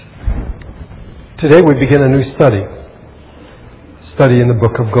Today we begin a new study in the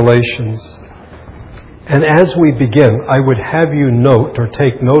book of Galatians. And as we begin, I would have you note or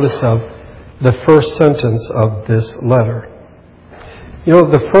take notice of the first sentence of this letter. You know,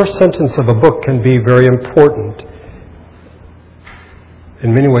 the first sentence of a book can be very important.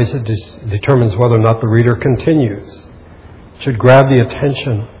 In many ways, it determines whether or not the reader continues. It should grab the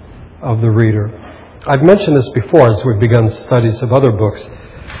attention of the reader. I've mentioned this before as we've begun studies of other books.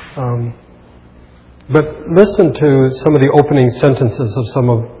 But listen to some of the opening sentences of some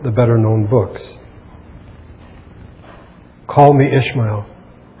of the better-known books. Call Me Ishmael.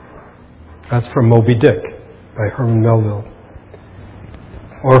 That's from Moby Dick by Herman Melville.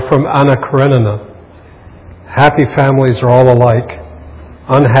 Or from Anna Karenina. Happy families are all alike.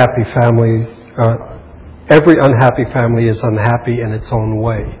 Every unhappy family is unhappy in its own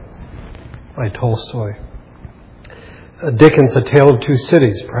way, by Tolstoy. Dickens' A Tale of Two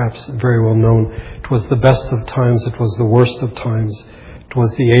Cities, perhaps very well known. It was the best of times, it was the worst of times. It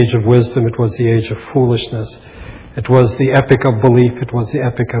was the age of wisdom, it was the age of foolishness. It was the epic of belief, it was the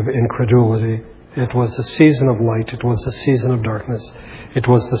epic of incredulity. It was the season of light, it was the season of darkness. It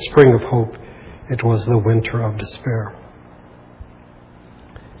was the spring of hope, it was the winter of despair.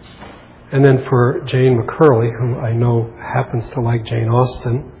 And then for Jane McCurley, who I know happens to like Jane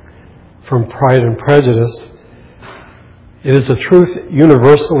Austen, from Pride and Prejudice, it is a truth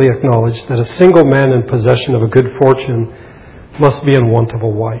universally acknowledged that a single man in possession of a good fortune must be in want of a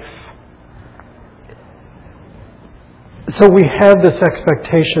wife. So we have this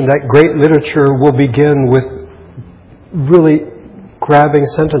expectation that great literature will begin with really grabbing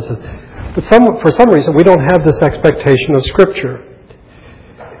sentences. But for some reason, we don't have this expectation of Scripture.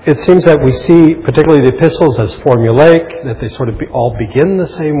 It seems that we see, particularly the epistles, as formulaic, that they sort of all begin the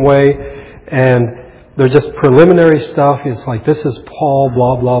same way, and they're just preliminary stuff. It's like, this is Paul,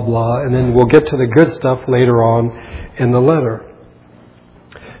 blah, blah, blah, and then we'll get to the good stuff later on in the letter.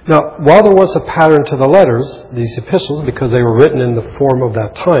 Now, while there was a pattern to the letters, these epistles, because they were written in the form of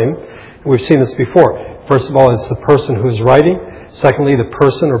that time, we've seen this before. First of all, it's the person who is writing. Secondly, the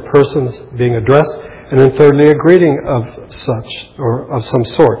person or persons being addressed. And then thirdly, a greeting of such, or of some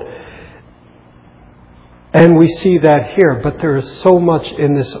sort. And we see that here, but there is so much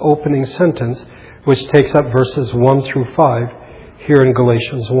in this opening sentence, which takes up verses 1 through 5 here in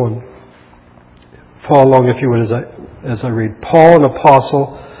Galatians 1. Follow along, if you would, as I read. Paul, an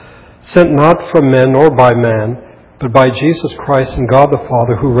apostle, sent not from men nor by man, but by Jesus Christ and God the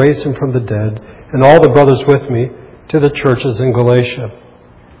Father, who raised him from the dead, and all the brothers with me, to the churches in Galatia.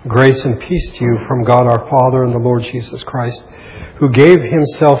 Grace and peace to you from God our Father and the Lord Jesus Christ, who gave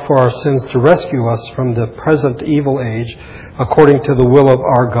himself for our sins to rescue us from the present evil age, according to the will of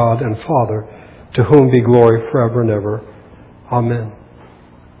our God and Father, to whom be glory forever and ever. Amen.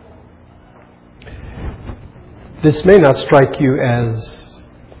 This may not strike you as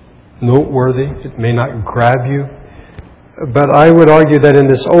noteworthy. It may not grab you. But I would argue that in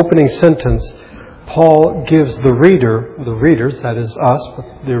this opening sentence, Paul gives the readers, that is us,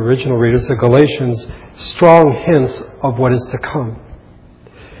 but the original readers, the Galatians, strong hints of what is to come.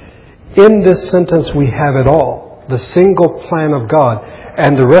 In this sentence we have it all, the single plan of God,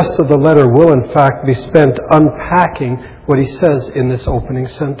 and the rest of the letter will in fact be spent unpacking what he says in this opening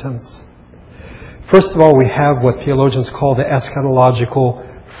sentence. First of all, we have what theologians call the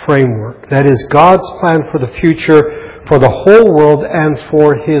eschatological framework. That is God's plan for the future, for the whole world, and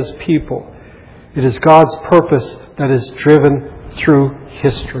for his people. It is God's purpose that is driven through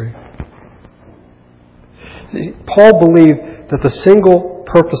history. Paul believed that the single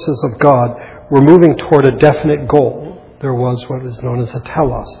purposes of God were moving toward a definite goal. There was what is known as a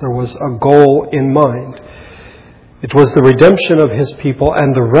telos. There was a goal in mind. It was the redemption of his people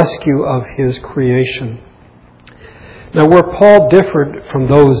and the rescue of his creation. Now, where Paul differed from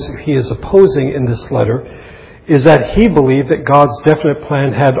those he is opposing in this letter is that he believed that God's definite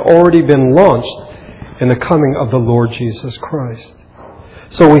plan had already been launched in the coming of the Lord Jesus Christ.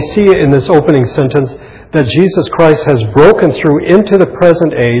 So we see in this opening sentence that Jesus Christ has broken through into the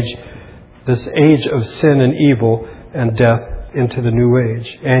present age, this age of sin and evil and death, into the new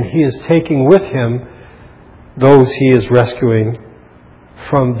age. And he is taking with him those he is rescuing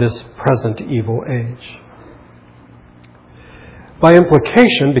from this present evil age. By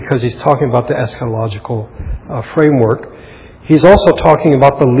implication, because he's talking about the eschatological framework, he's also talking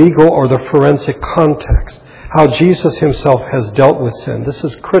about the legal or the forensic context, how Jesus himself has dealt with sin. This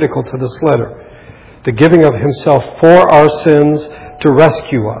is critical to this letter. The giving of himself for our sins to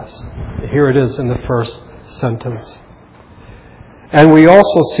rescue us. Here it is in the first sentence. And we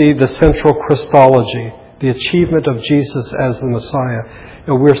also see the central Christology, the achievement of Jesus as the Messiah.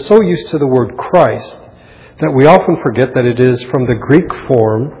 We're so used to the word Christ that we often forget that it is from the Greek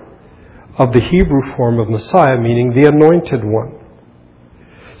form of the Hebrew form of Messiah, meaning the anointed one.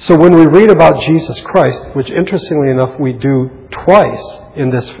 So when we read about Jesus Christ, which interestingly enough we do twice in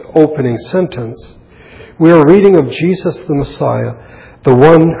this opening sentence, we are reading of Jesus the Messiah, the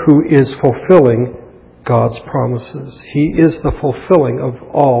one who is fulfilling God's promises. He is the fulfilling of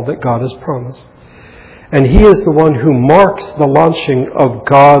all that God has promised. And He is the one who marks the launching of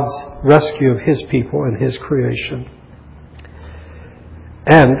God's rescue of His people and His creation.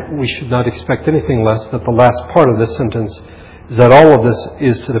 And we should not expect anything less that the last part of this sentence is that all of this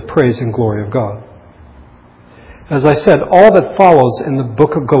is to the praise and glory of God. As I said, all that follows in the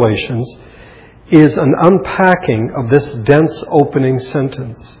book of Galatians is an unpacking of this dense opening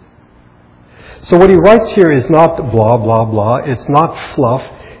sentence. So what he writes here is not blah, blah, blah. It's not fluff.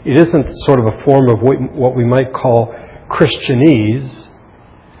 It isn't sort of a form of what we might call Christianese.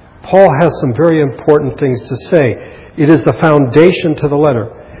 Paul has some very important things to say. It is the foundation to the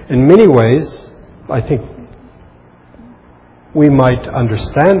letter. In many ways, I think we might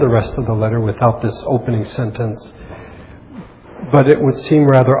understand the rest of the letter without this opening sentence. But it would seem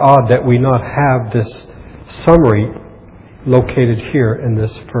rather odd that we not have this summary located here in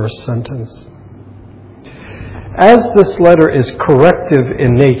this first sentence. As this letter is corrective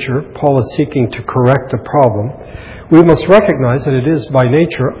in nature, Paul is seeking to correct a problem, we must recognize that it is by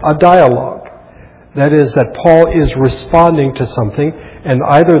nature a dialogue. That is, that Paul is responding to something, and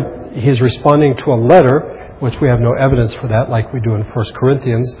either he's responding to a letter, which we have no evidence for that, like we do in 1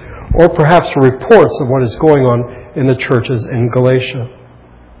 Corinthians, or perhaps reports of what is going on in the churches in Galatia.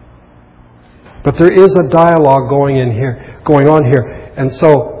 But there is a dialogue going on here. And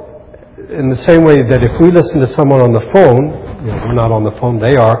so, in the same way that if we listen to someone on the phone, we're not on the phone,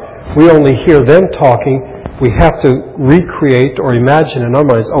 they are, we only hear them talking, we have to recreate or imagine in our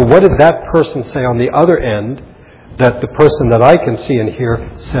minds, what did that person say on the other end that the person that I can see and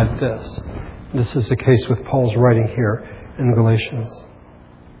hear said this? This is the case with Paul's writing here in Galatians.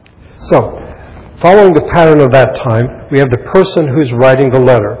 So, following the pattern of that time, we have the person who's writing the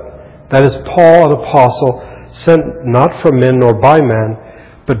letter. That is Paul, an apostle, sent not from men nor by man,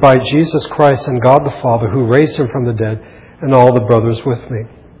 but by Jesus Christ and God the Father, who raised Him from the dead, and all the brothers with me.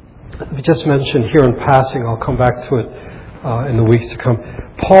 Let me just mention here in passing, I'll come back to it in the weeks to come.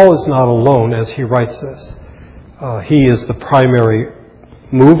 Paul is not alone as he writes this. He is the primary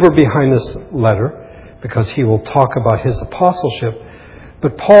mover behind this letter, because he will talk about his apostleship.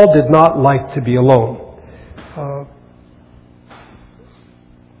 But Paul did not like to be alone.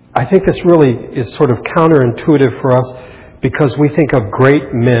 I think this really is sort of counterintuitive for us, because we think of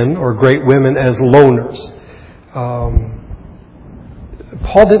great men or great women as loners.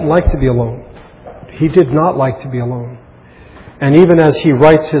 Paul didn't like to be alone. He did not like to be alone. And even as he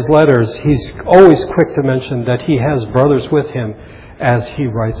writes his letters, he's always quick to mention that he has brothers with him as he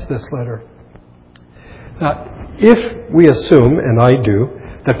writes this letter. Now, if we assume, and I do,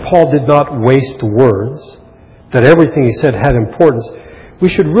 that Paul did not waste words, that everything he said had importance, we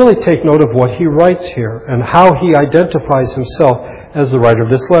should really take note of what he writes here and how he identifies himself as the writer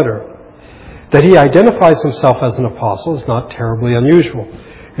of this letter. That he identifies himself as an apostle is not terribly unusual.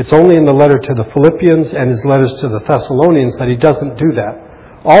 It's only in the letter to the Philippians and his letters to the Thessalonians that he doesn't do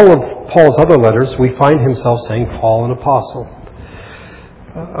that. All of Paul's other letters, we find himself saying, Paul, an apostle.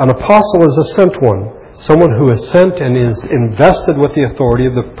 An apostle is a sent one, someone who is sent and is invested with the authority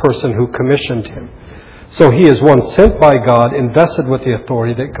of the person who commissioned him. So he is one sent by God, invested with the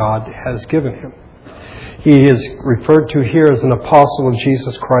authority that God has given him. He is referred to here as an apostle of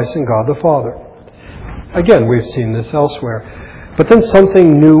Jesus Christ and God the Father. Again, we've seen this elsewhere. But then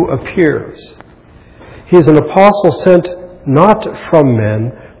something new appears. He is an apostle sent not from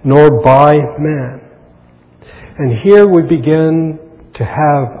men, nor by man. And here we begin to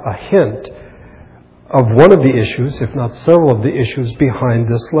have a hint of one of the issues, if not several of the issues, behind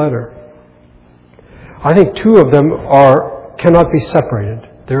this letter. I think two of them cannot be separated.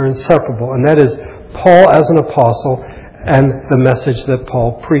 They're inseparable. And that is Paul as an apostle and the message that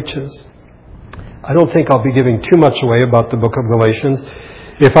Paul preaches. I don't think I'll be giving too much away about the book of Galatians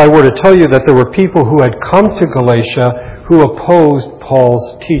if I were to tell you that there were people who had come to Galatia who opposed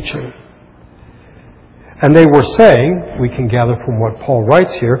Paul's teaching. And they were saying, we can gather from what Paul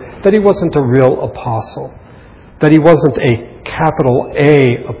writes here, that he wasn't a real apostle, that he wasn't a capital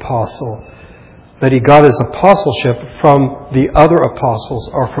A apostle, that he got his apostleship from the other apostles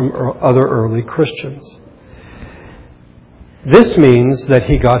or from other early Christians. This means that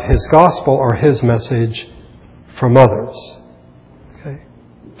he got his gospel or his message from others. Okay?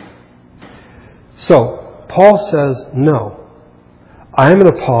 So, Paul says, no, I am an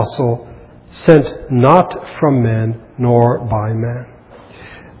apostle sent not from men nor by man.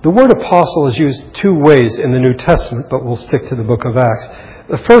 The word apostle is used two ways in the New Testament, but we'll stick to the book of Acts.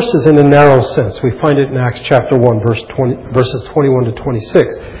 The first is in a narrow sense. We find it in Acts chapter 1, verses 21 to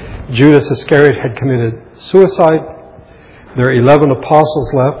 26. Judas Iscariot had committed suicide. There are 11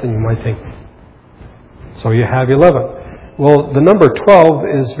 apostles left, and you might think, so you have 11. Well, the number 12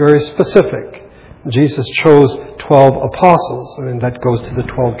 is very specific. Jesus chose 12 apostles. I mean, that goes to the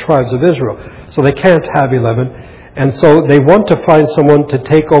 12 tribes of Israel. So they can't have 11. And so they want to find someone to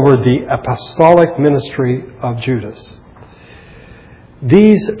take over the apostolic ministry of Judas.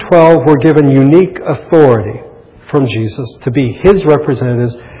 These 12 were given unique authority from Jesus to be his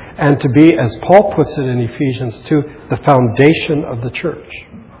representatives and to be, as Paul puts it in Ephesians 2, the foundation of the church.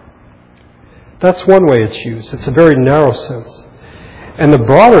 That's one way it's used. It's a very narrow sense. In the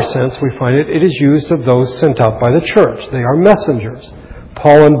broader sense, we find it is used of those sent out by the church. They are messengers.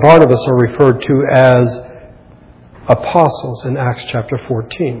 Paul and Barnabas are referred to as apostles in Acts chapter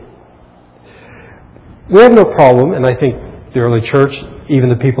 14. We have no problem, and I think the early church, even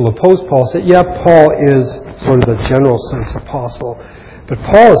the people who opposed Paul, said, yeah, Paul is sort of the general sense apostle. But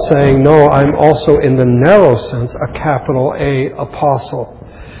Paul is saying, no, I'm also in the narrow sense a capital A apostle.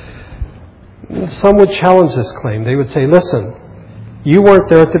 Some would challenge this claim. They would say, listen, you weren't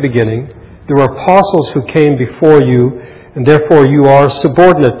there at the beginning. There were apostles who came before you, and therefore you are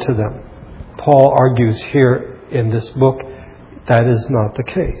subordinate to them. Paul argues here in this book that is not the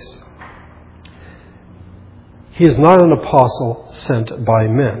case. He is not an apostle sent by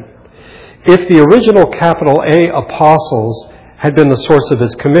men. If the original capital A apostles had been the source of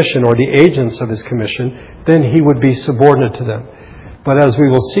his commission or the agents of his commission, then he would be subordinate to them. But as we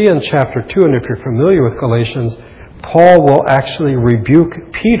will see in chapter 2, and if you're familiar with Galatians, Paul will actually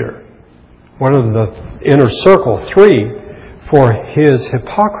rebuke Peter, one of the inner circle, 3, for his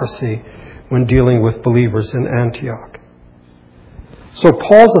hypocrisy when dealing with believers in Antioch. So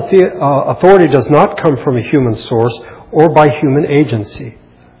Paul's authority does not come from a human source or by human agency,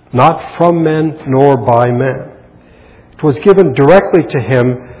 not from men nor by men. It was given directly to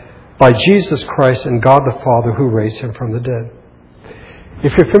him by Jesus Christ and God the Father who raised him from the dead.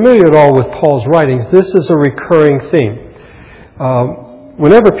 If you're familiar at all with Paul's writings, this is a recurring theme.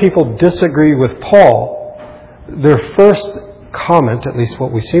 Whenever people disagree with Paul, their first comment, at least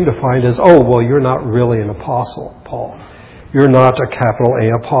what we seem to find, is, oh, well, you're not really an apostle, Paul. You're not a capital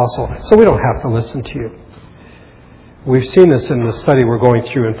A apostle, so we don't have to listen to you. We've seen this in the study we're going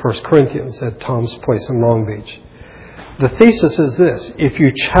through in 1 Corinthians at Tom's place in Long Beach. The thesis is this: if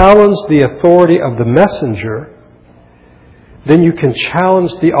you challenge the authority of the messenger, then you can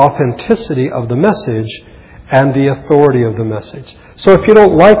challenge the authenticity of the message and the authority of the message. So if you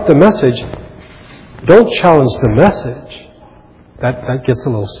don't like the message, don't challenge the message. That gets a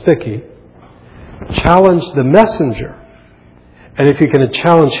little sticky. Challenge the messenger. And if you can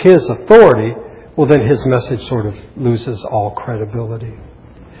challenge his authority, well, then his message sort of loses all credibility.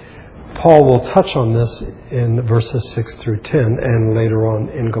 Paul will touch on this in verses 6 through 10 and later on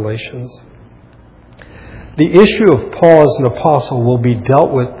in Galatians. The issue of Paul as an apostle will be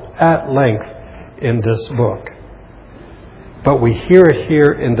dealt with at length in this book. But we hear it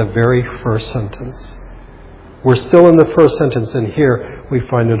here in the very first sentence. We're still in the first sentence, and here we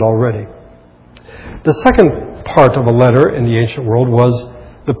find it already. The second part of a letter in the ancient world was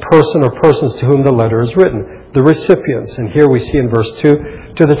the person or persons to whom the letter is written, the recipients. And here we see in verse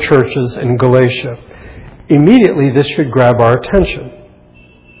 2, to the churches in Galatia. Immediately this should grab our attention.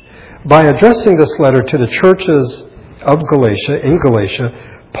 By addressing this letter to the churches of Galatia, in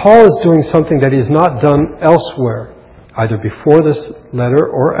Galatia, Paul is doing something that he's not done elsewhere, either before this letter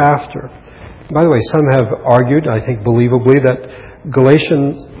or after. By the way, some have argued, I think believably, that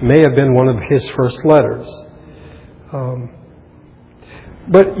Galatians may have been one of his first letters.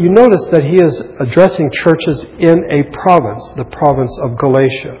 But you notice that he is addressing churches in a province, the province of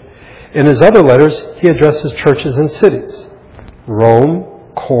Galatia. In his other letters, he addresses churches in cities: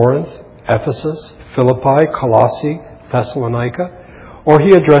 Rome, Corinth, Ephesus, Philippi, Colossae, Thessalonica, or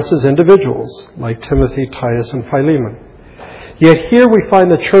he addresses individuals like Timothy, Titus, and Philemon. Yet here we find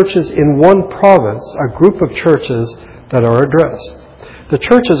the churches in one province, a group of churches that are addressed. The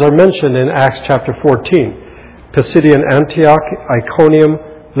churches are mentioned in Acts chapter 14. Pisidian Antioch, Iconium,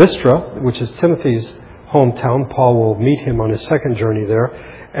 Lystra, which is Timothy's hometown. Paul will meet him on his second journey there,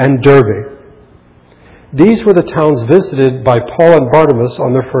 and Derbe. These were the towns visited by Paul and Barnabas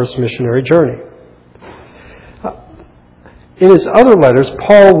on their first missionary journey. In his other letters,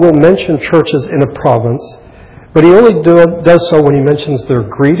 Paul will mention churches in a province, but he only does so when he mentions their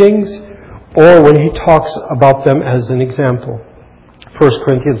greetings or when he talks about them as an example. 1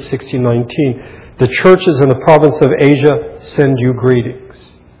 Corinthians 16:19, the churches in the province of Asia send you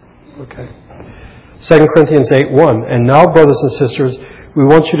greetings. Okay. 2 Corinthians 8:1, and now, brothers and sisters, we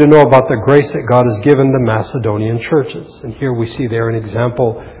want you to know about the grace that God has given the Macedonian churches. And here we see there an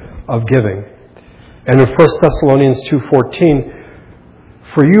example of giving. And in 1 Thessalonians 2:14,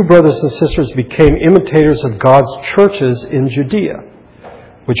 for you, brothers and sisters, became imitators of God's churches in Judea,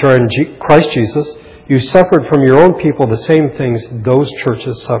 which are in Christ Jesus. You suffered from your own people the same things those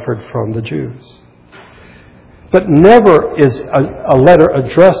churches suffered from the Jews. But never is a letter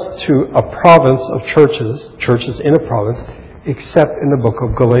addressed to a province of churches in a province, except in the book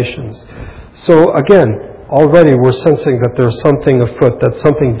of Galatians. So again, already we're sensing that there's something afoot, that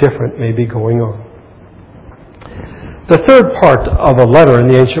something different may be going on. The third part of a letter in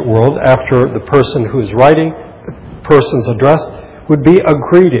the ancient world, after the person who is writing, the person's address, would be a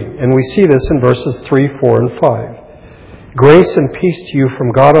greeting. And we see this in verses 3, 4, and 5. Grace and peace to you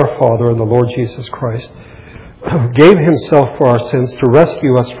from God our Father and the Lord Jesus Christ, who gave himself for our sins to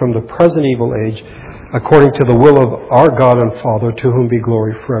rescue us from the present evil age, according to the will of our God and Father, to whom be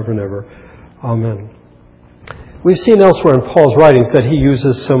glory forever and ever. Amen. We've seen elsewhere in Paul's writings that he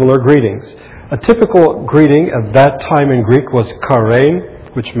uses similar greetings. A typical greeting at that time in Greek was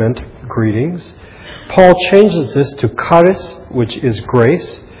charein, which meant greetings. Paul changes this to charis, which is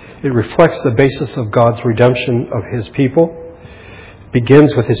grace. It reflects the basis of God's redemption of his people. It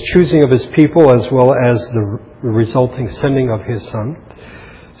begins with his choosing of his people as well as the resulting sending of his Son.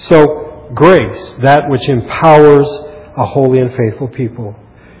 So, grace, that which empowers a holy and faithful people.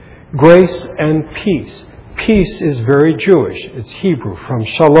 Grace and peace. Peace is very Jewish. It's Hebrew, from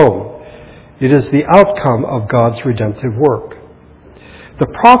shalom. It is the outcome of God's redemptive work. The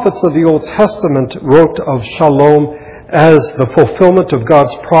prophets of the Old Testament wrote of shalom as the fulfillment of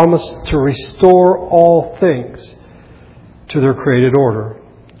God's promise to restore all things to their created order.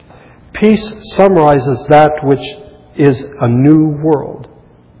 Peace summarizes that which is a new world,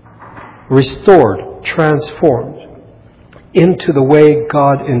 restored, transformed into the way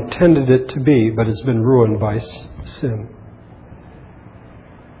God intended it to be, but has been ruined by sin.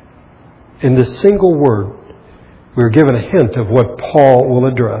 In this single word, we're given a hint of what Paul will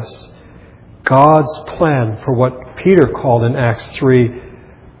address. God's plan for what Peter called in Acts 3,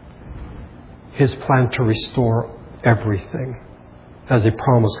 his plan to restore everything, as he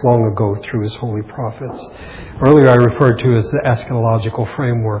promised long ago through his holy prophets. Earlier I referred to as the eschatological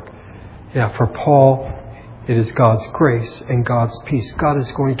framework. Yeah, for Paul, it is God's grace and God's peace. God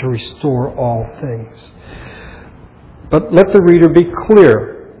is going to restore all things. But let the reader be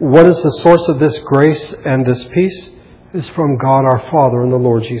clear. What is the source of this grace and this peace? It is from God our Father and the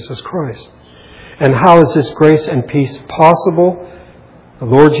Lord Jesus Christ. And how is this grace and peace possible? The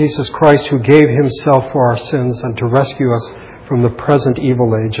Lord Jesus Christ, who gave himself for our sins and to rescue us from the present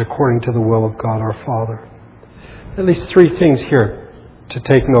evil age according to the will of God our Father. At least three things here to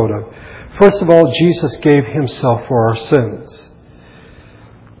take note of. First of all, Jesus gave himself for our sins.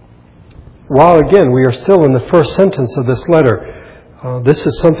 While again we are still in the first sentence of this letter, this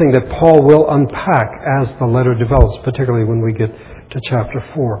is something that Paul will unpack as the letter develops, particularly when we get to chapter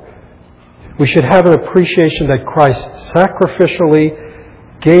 4. We should have an appreciation that Christ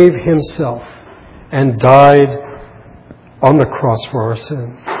sacrificially gave himself and died on the cross for our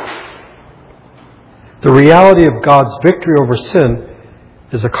sins. The reality of God's victory over sin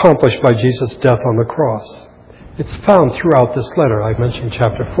is accomplished by Jesus' death on the cross. It's found throughout this letter. I mentioned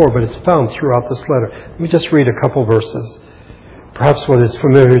chapter 4, but it's found throughout this letter. Let me just read a couple verses. Perhaps what is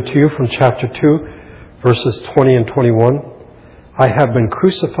familiar to you from chapter 2, verses 20 and 21. I have been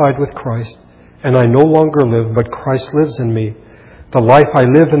crucified with Christ, and I no longer live, but Christ lives in me. The life I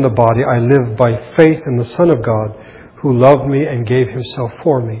live in the body, I live by faith in the Son of God, who loved me and gave himself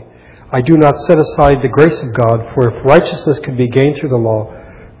for me. I do not set aside the grace of God, for if righteousness could be gained through the law,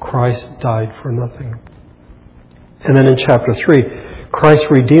 Christ died for nothing. And then in chapter 3, Christ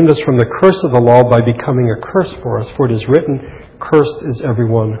redeemed us from the curse of the law by becoming a curse for us, for it is written, cursed is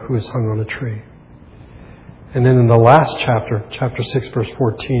everyone who is hung on a tree. And then in the last chapter, chapter 6, verse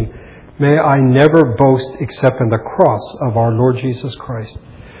 14, may I never boast except in the cross of our Lord Jesus Christ,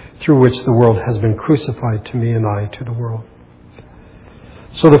 through which the world has been crucified to me and I to the world.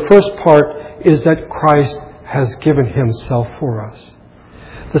 So the first part is that Christ has given himself for us.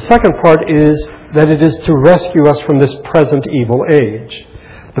 The second part is that it is to rescue us from this present evil age.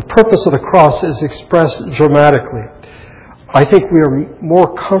 The purpose of the cross is expressed dramatically. I think we are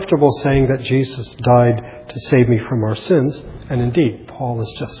more comfortable saying that Jesus died to save me from our sins, and indeed, Paul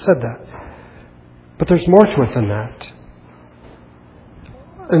has just said that. But there's more to it than that.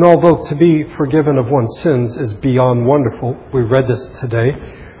 And although to be forgiven of one's sins is beyond wonderful, we read this today.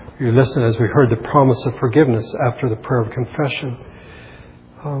 You listen as we heard the promise of forgiveness after the prayer of confession.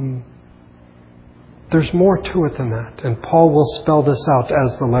 There's more to it than that. And Paul will spell this out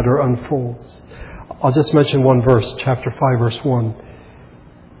as the letter unfolds. I'll just mention one verse, chapter 5, verse 1.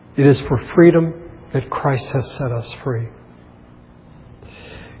 It is for freedom that Christ has set us free.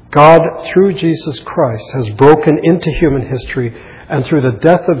 God, through Jesus Christ, has broken into human history, and through the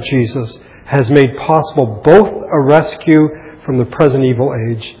death of Jesus has made possible both a rescue from the present evil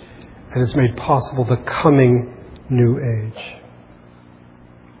age and has made possible the coming new age.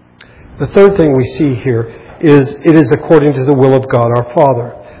 The third thing we see here is it is according to the will of God our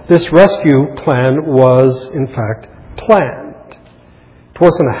Father. This rescue plan was, in fact, planned. It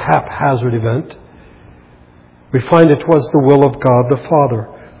wasn't a haphazard event. We find it was the will of God the Father,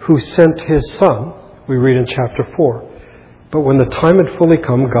 who sent His Son, we read in chapter 4. But when the time had fully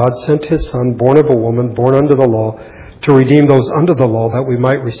come, God sent His Son, born of a woman, born under the law, to redeem those under the law, that we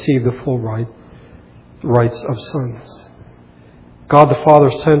might receive the full rights of sons. God the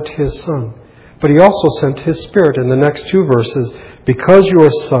Father sent His Son, but He also sent His Spirit. In the next two verses, because you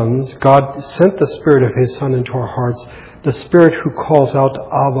are sons, God sent the Spirit of His Son into our hearts, the Spirit who calls out,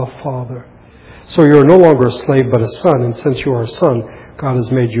 Abba, Father. So you are no longer a slave, but a son, and since you are a son, God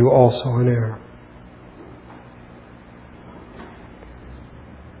has made you also an heir.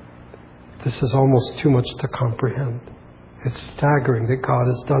 This is almost too much to comprehend. It's staggering that God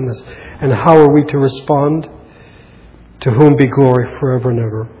has done this. And how are we to respond? To whom be glory forever and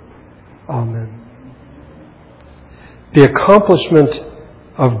ever. Amen. The accomplishment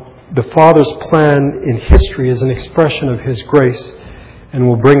of the Father's plan in history is an expression of His grace and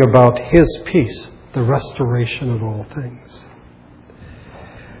will bring about His peace, the restoration of all things.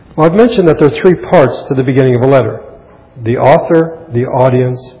 Well, I've mentioned that there are three parts to the beginning of a letter. The author, the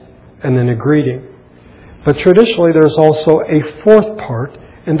audience, and then a greeting. But traditionally there's also a fourth part,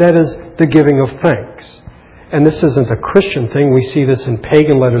 and that is the giving of thanks. And this isn't a Christian thing. We see this in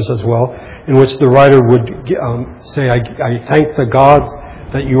pagan letters as well, in which the writer would say, I thank the gods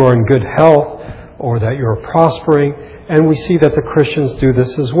that you are in good health or that you are prospering. And we see that the Christians do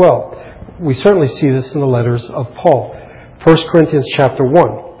this as well. We certainly see this in the letters of Paul. 1 Corinthians chapter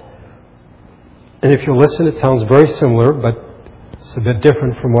 1. And if you listen, it sounds very similar, but it's a bit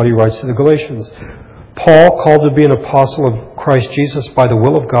different from what he writes to the Galatians. Paul, called to be an apostle of Christ Jesus by the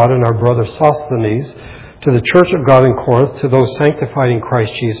will of God, and our brother Sosthenes, to the church of God in Corinth, to those sanctified in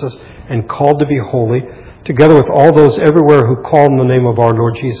Christ Jesus and called to be holy, together with all those everywhere who call in the name of our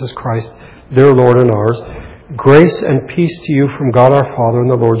Lord Jesus Christ, their Lord and ours, grace and peace to you from God our Father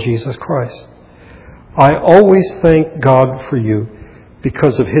and the Lord Jesus Christ. I always thank God for you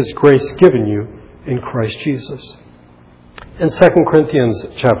because of His grace given you in Christ Jesus. In 2 Corinthians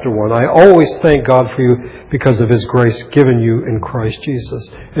chapter 1, I always thank God for you because of His grace given you in Christ Jesus.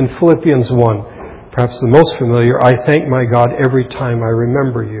 In Philippians 1, perhaps the most familiar, I thank my God every time I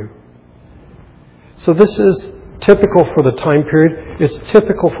remember you. So this is typical for the time period. It's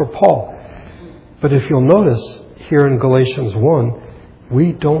typical for Paul. But if you'll notice here in Galatians 1,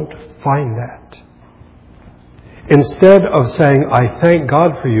 we don't find that. Instead of saying, I thank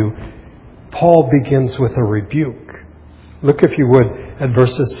God for you, Paul begins with a rebuke. Look, if you would, at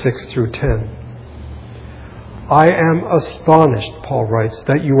verses 6 through 10. I am astonished, Paul writes,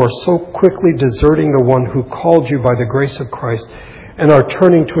 that you are so quickly deserting the one who called you by the grace of Christ and are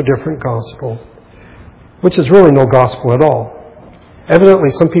turning to a different gospel, which is really no gospel at all.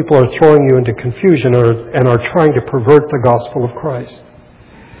 Evidently, some people are throwing you into confusion and are trying to pervert the gospel of Christ.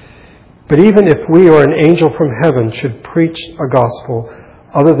 But even if we or an angel from heaven should preach a gospel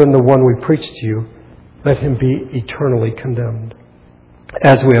other than the one we preach to you, let him be eternally condemned.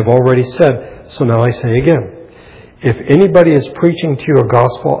 As we have already said, so now I say again, if anybody is preaching to you a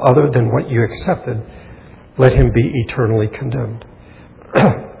gospel other than what you accepted, let him be eternally condemned.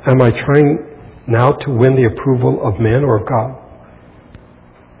 Am I trying now to win the approval of men or of God?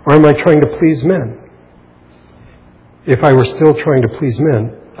 Or am I trying to please men? If I were still trying to please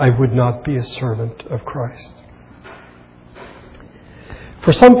men, I would not be a servant of Christ.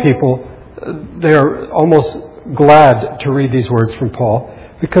 For some people, they are almost glad to read these words from Paul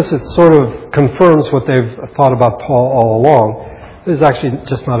because it sort of confirms what they've thought about Paul all along. He's actually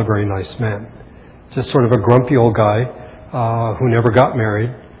just not a very nice man. Just sort of a grumpy old guy who never got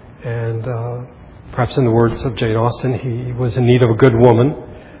married. And perhaps in the words of Jane Austen, he was in need of a good woman,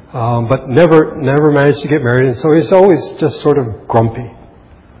 but never managed to get married. And so he's always just sort of grumpy.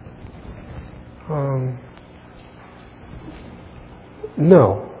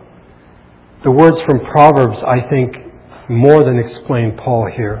 No. The words from Proverbs, I think, more than explain Paul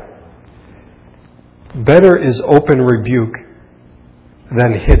here. Better is open rebuke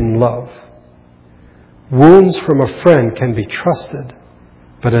than hidden love. Wounds from a friend can be trusted,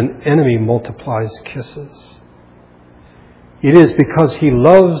 but an enemy multiplies kisses. It is because he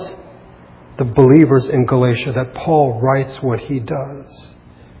loves the believers in Galatia that Paul writes what he does.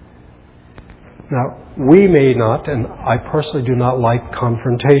 Now, we may not, and I personally do not like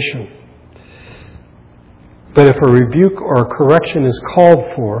confrontation. But if a rebuke or a correction is called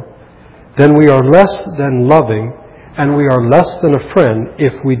for, then we are less than loving and we are less than a friend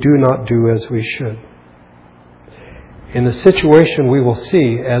if we do not do as we should. In the situation we will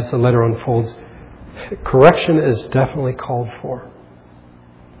see as the letter unfolds, correction is definitely called for.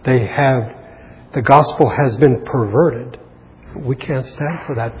 The gospel has been perverted. We can't stand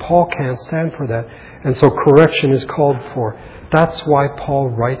for that. Paul can't stand for that. And so correction is called for. That's why Paul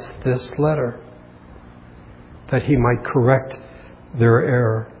writes this letter, that he might correct their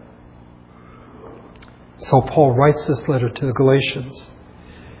error. So Paul writes this letter to the Galatians.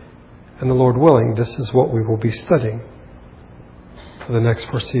 And the Lord willing, this is what we will be studying for the next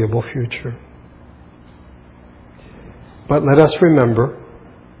foreseeable future. But let us remember,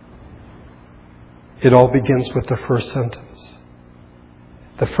 it all begins with the first sentence.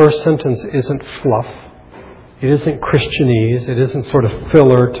 The first sentence isn't fluff. It isn't Christianese. It isn't sort of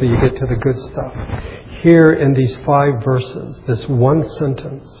filler till you get to the good stuff. Here in these 5 verses, this one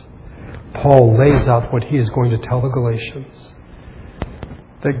sentence, Paul lays out what he is going to tell the Galatians.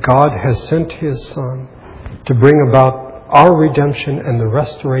 That God has sent His Son to bring about our redemption and the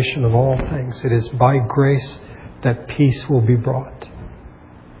restoration of all things. It is by grace that peace will be brought.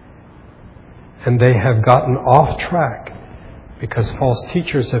 And they have gotten off track because false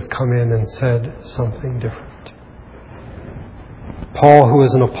teachers have come in and said something different. Paul, who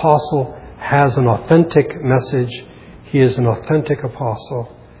is an apostle, has an authentic message. He is an authentic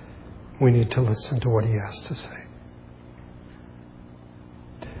apostle. We need to listen to what he has to say.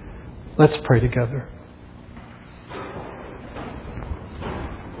 Let's pray together.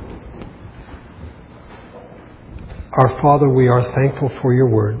 Our Father, we are thankful for your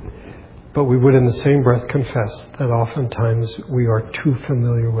word, but we would in the same breath confess that oftentimes we are too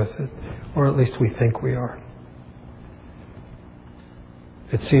familiar with it, or at least we think we are.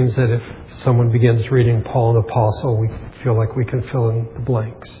 It seems that if someone begins reading Paul an apostle, we feel like we can fill in the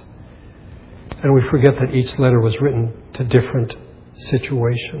blanks. And we forget that each letter was written to different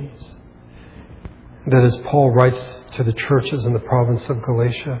situations. That as Paul writes to the churches in the province of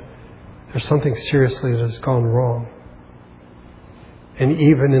Galatia, there's something seriously that has gone wrong. And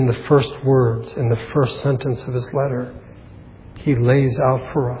even in the first words, in the first sentence of his letter, he lays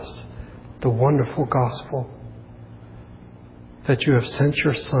out for us the wonderful gospel that you have sent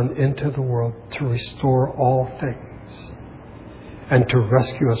your Son into the world to restore all things and to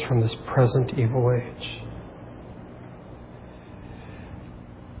rescue us from this present evil age.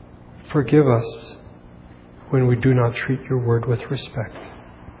 Forgive us when we do not treat your word with respect,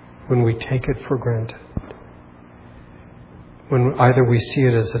 when we take it for granted, when either we see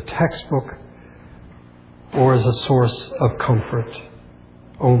it as a textbook or as a source of comfort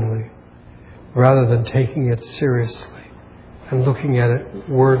only, rather than taking it seriously and looking at it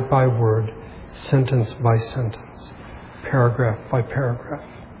word by word, sentence by sentence, paragraph by paragraph.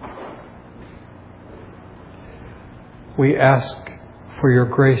 We ask for your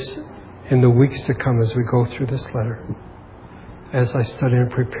grace in the weeks to come as we go through this letter, as I study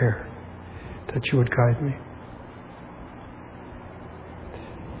and prepare, that you would guide me.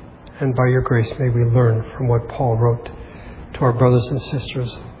 And by your grace, may we learn from what Paul wrote to our brothers and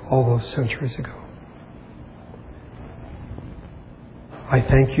sisters all those centuries ago. I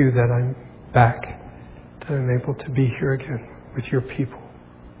thank you that I'm back, that I'm able to be here again with your people.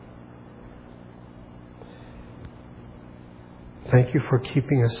 Thank you for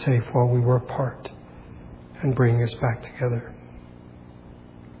keeping us safe while we were apart and bringing us back together.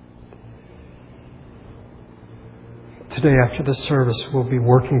 Today, after the service, we'll be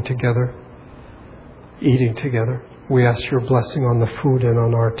working together, eating together. We ask your blessing on the food and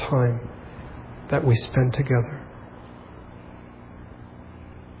on our time that we spend together.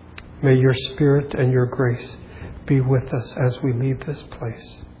 May your Spirit and your grace be with us as we leave this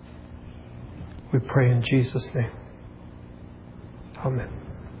place. We pray in Jesus' name. Amen.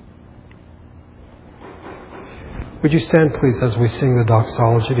 Would you stand, please, as we sing the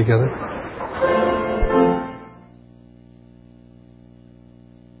doxology together?